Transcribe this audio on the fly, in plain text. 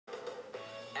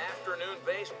afternoon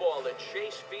baseball at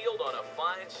Chase Field on a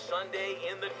fine Sunday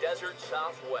in the desert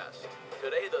Southwest.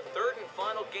 Today, the third and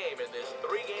final game in this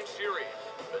three-game series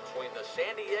between the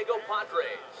San Diego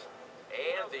Padres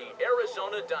and the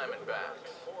Arizona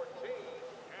Diamondbacks.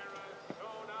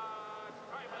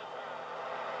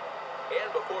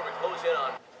 And before we close in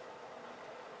on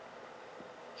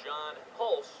John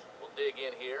Hulse, will dig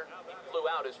in here. He flew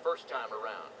out his first time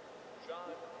around.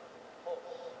 John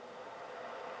Hulse.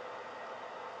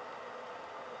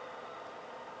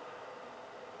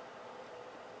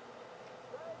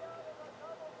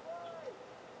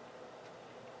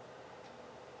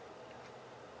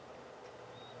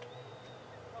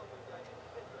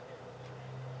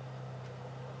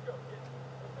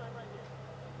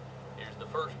 Here's the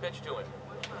first pitch to him.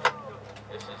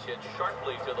 This is hit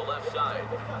sharply to the left side,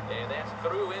 and that's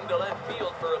through into left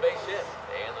field for a base hit.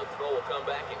 And the throw will come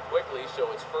back in quickly,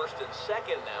 so it's first and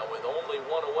second now with only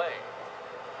one away.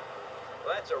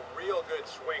 Well, that's a real good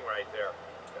swing right there.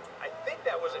 I think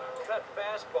that was a cut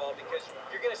fastball because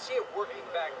you're going to see it working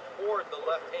back toward the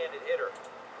left-handed hitter.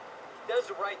 He does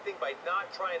the right thing by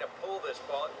not trying to pull this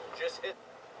ball, just hit.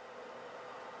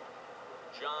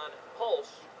 John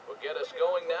Hulse will get us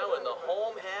going now in the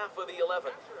home half of the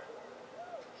 11th.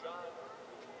 John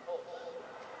Hulse.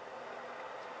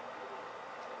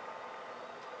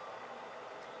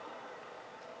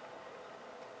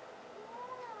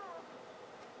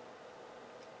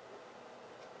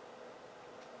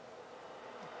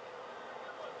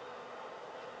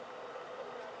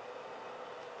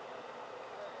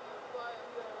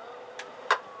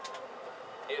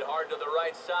 Hit hard to the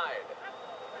right side.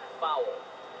 Foul.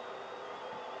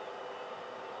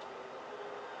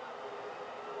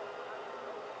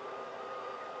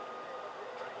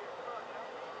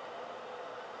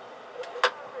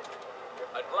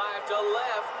 A drive to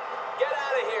left. Get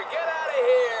out of here. Get out of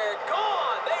here.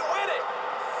 Gone. They win it.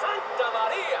 Santa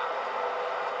Maria.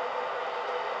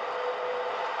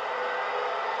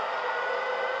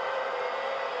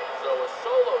 So a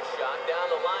solo shot down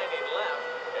the line in left.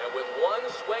 And with one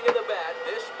swing of the bat,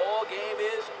 this ball game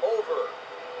is over.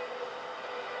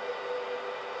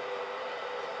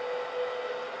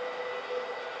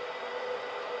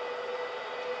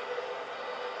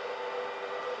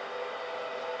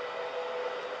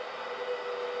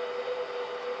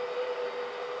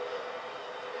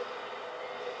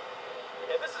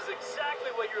 And this is exactly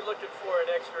what you're looking for in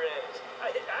extra innings.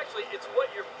 Actually, it's what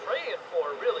you're praying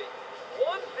for, really.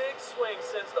 One big swing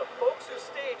sends the folks who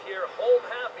stayed here home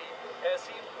happy as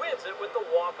he wins it with the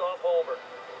walk-off homer.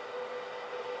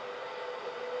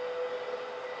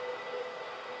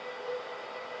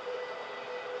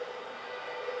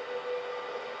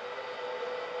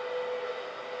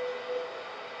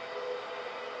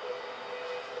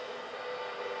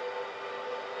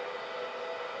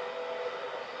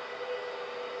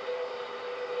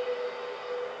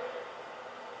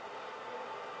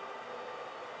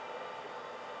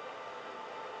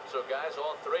 So, guys,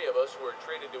 all three of us were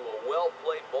treated to a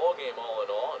well-played ball game all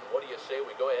in all. And what do you say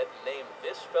we go ahead and name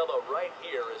this fella right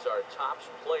here as our top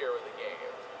player of the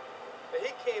game?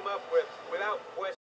 He came up with, without question,